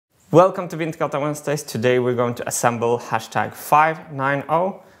Welcome to Wintergatan Wednesdays. Today we're going to assemble hashtag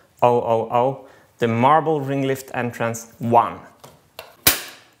 590000, the marble ring lift entrance 1.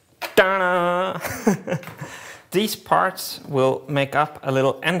 These parts will make up a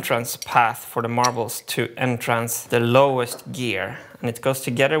little entrance path for the marbles to entrance the lowest gear. And it goes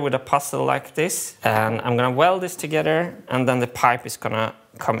together with a puzzle like this. And I'm gonna weld this together, and then the pipe is gonna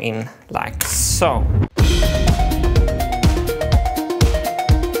come in like so.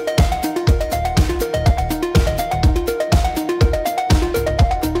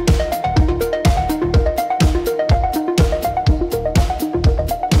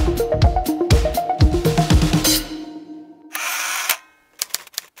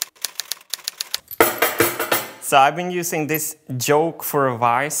 So I've been using this joke for a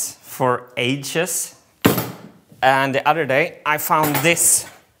vise for ages, and the other day I found this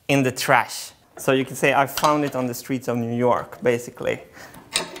in the trash. So you can say I found it on the streets of New York, basically.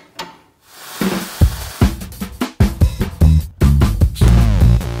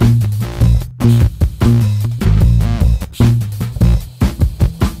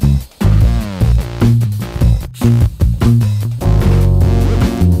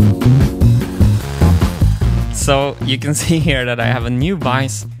 So you can see here that I have a new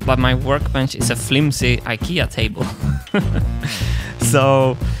vise, but my workbench is a flimsy IKEA table.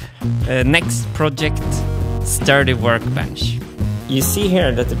 So next project, sturdy workbench. You see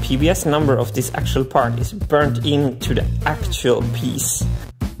here that the PBS number of this actual part is burnt into the actual piece.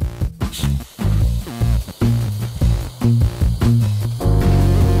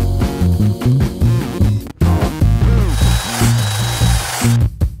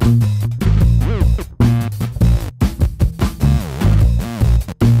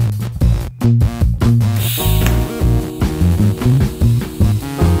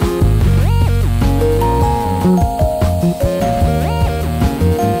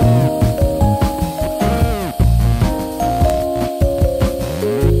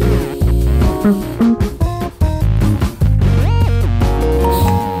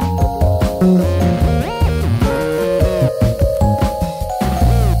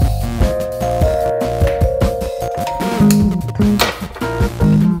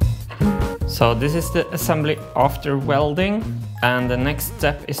 So this is the assembly after welding, and the next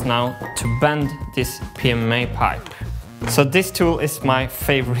step is now to bend this PMMA pipe. So this tool is my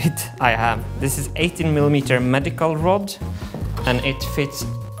favorite I have. This is 18mm medical rod, and it fits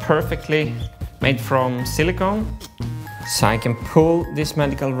perfectly, made from silicone. So I can pull this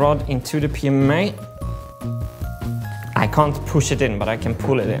medical rod into the PMMA. I can't push it in, but I can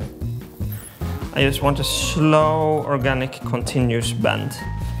pull it in. I just want a slow, organic, continuous bend.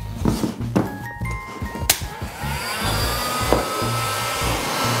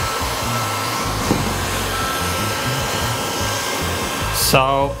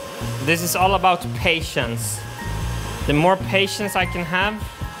 So this is all about patience. The more patience I can have,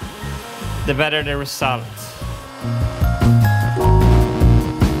 the better the result.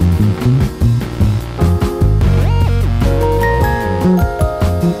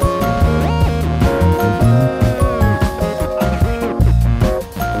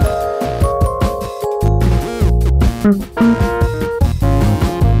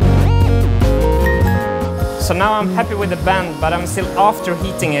 So now I'm happy with the bend, but I'm still after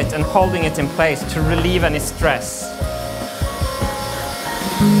heating it and holding it in place to relieve any stress.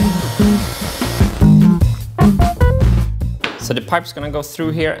 So the pipe's gonna go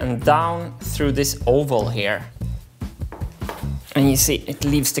through here and down through this oval here. And you see it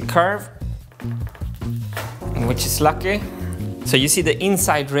leaves the curve, which is lucky. So you see the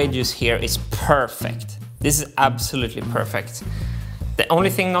inside radius here is perfect. This is absolutely perfect. The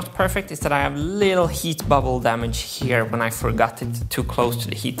only thing not perfect is that I have little heat bubble damage here when I forgot it too close to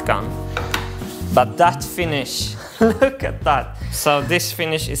the heat gun. But that finish, look at that. So this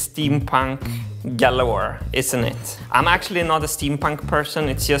finish is steampunk galore, isn't it? I'm actually not a steampunk person,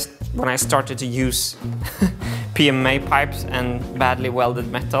 it's just when I started to use PMMA pipes and badly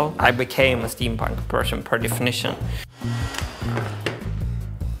welded metal, I became a steampunk person per definition.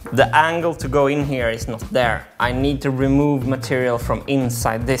 The angle to go in here is not there. I need to remove material from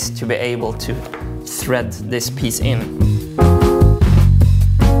inside this to be able to thread this piece in.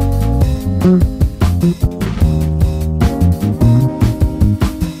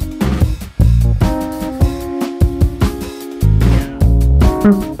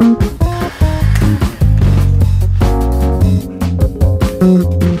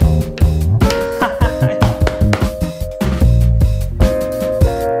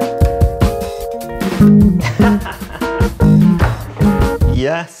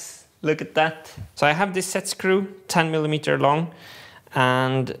 Yes, look at that. So I have this set screw, 10mm long,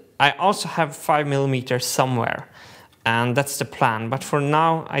 And I also have 5mm somewhere, and that's the plan. But for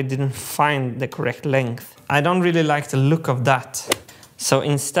now, I didn't find the correct length. I don't really like the look of that. So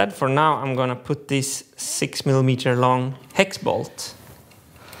instead, for now, I'm gonna put this 6mm long hex bolt.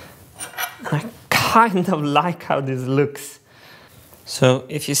 And I kind of like how this looks. So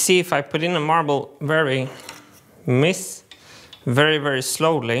if you see, if I put in a marble very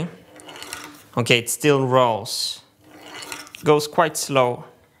slowly, okay, it still rolls. Goes quite slow.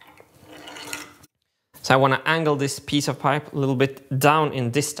 So I want to angle this piece of pipe a little bit down in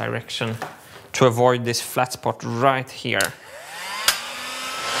this direction to avoid this flat spot right here.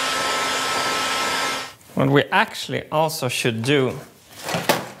 What we actually also should do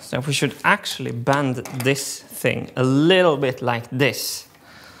is that we should actually bend this thing a little bit like this.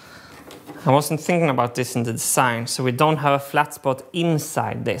 I wasn't thinking about this in the design, so we don't have a flat spot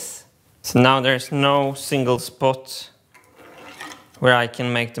inside this. So now there's no single spot where I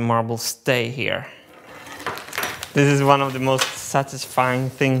can make the marble stay here. This is one of the most satisfying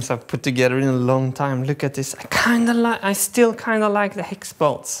things I've put together in a long time. Look at this. I still kind of like the hex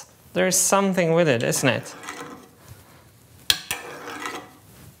bolts. There's something with it, isn't it?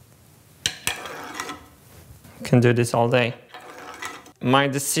 Can do this all day. My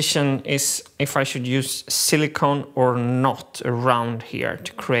decision is if I should use silicone or not around here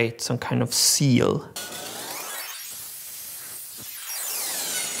to create some kind of seal.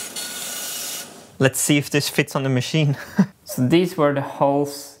 Let's see if this fits on the machine. So these were the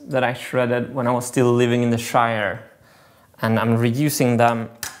holes that I shredded when I was still living in the Shire. And I'm reusing them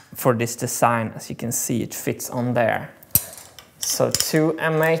for this design. As you can see, it fits on there. So 2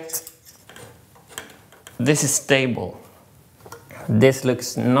 M8. This is stable. This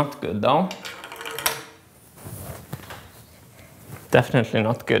looks not good though. Definitely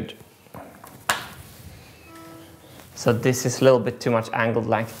not good. So this is a little bit too much angled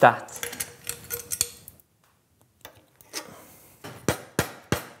like that.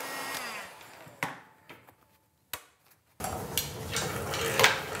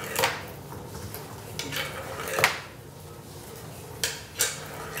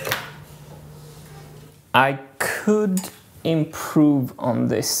 I could improve on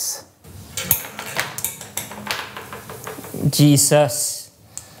this. Jesus.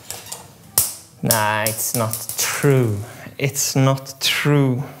 Nah, it's not true. It's not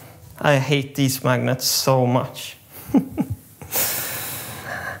true. I hate these magnets so much.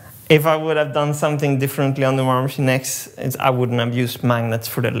 If I would have done something differently on the Marble Machine X, I wouldn't have used magnets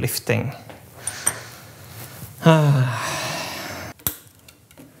for the lifting.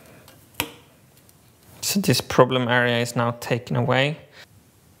 So this problem area is now taken away.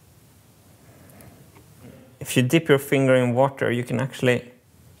 If you dip your finger in water, you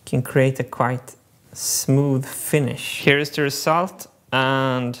can create a quite smooth finish. Here is the result,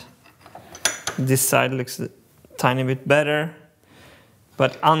 and this side looks a tiny bit better.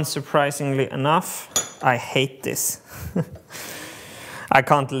 But unsurprisingly enough, I hate this. I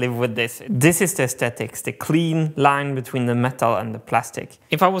can't live with this. This is the aesthetics, the clean line between the metal and the plastic.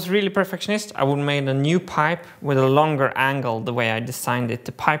 If I was really perfectionist, I would have made a new pipe with a longer angle the way I designed it.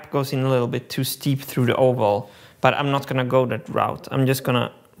 The pipe goes in a little bit too steep through the oval, but I'm not gonna go that route. I'm just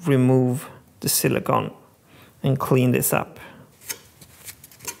gonna remove the silicone and clean this up.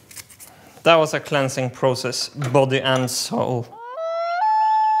 That was a cleansing process, body and soul.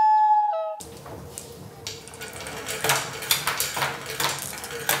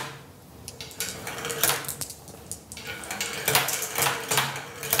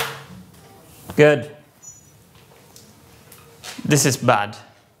 Good. This is bad.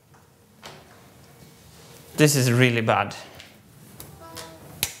 This is really bad.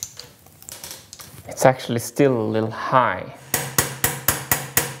 It's actually still a little high.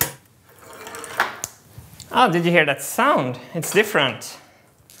 Oh, did you hear that sound? It's different.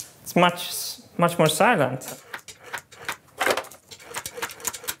 It's much more silent.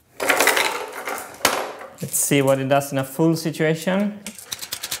 Let's see what it does in a full situation.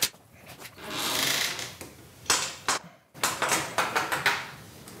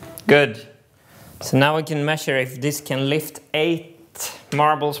 Good. So now we can measure if this can lift 8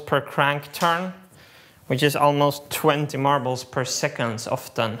 marbles per crank turn, which is almost 20 marbles per second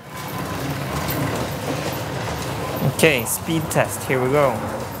often. Okay, speed test, here we go.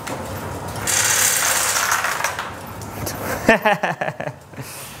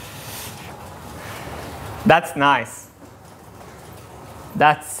 That's nice.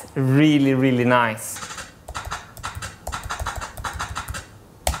 That's really, really nice.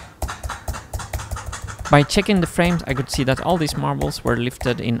 By checking the frames, I could see that all these marbles were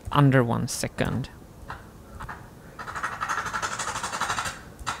lifted in under 1 second.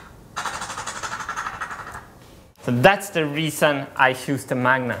 So that's the reason I choose the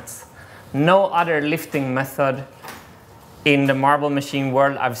magnets. No other lifting method in the marble machine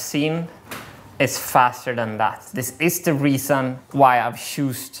world I've seen is faster than that. This is the reason why I've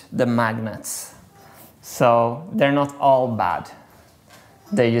chosen the magnets. So they're not all bad.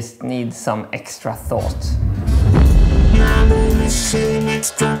 They just need some extra thought. Marble machine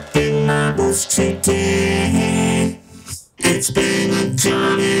extracting marbles today. It's been a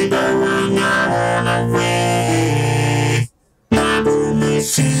journey, but we're now on our way. Marble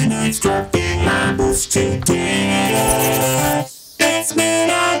machine extracting marbles today.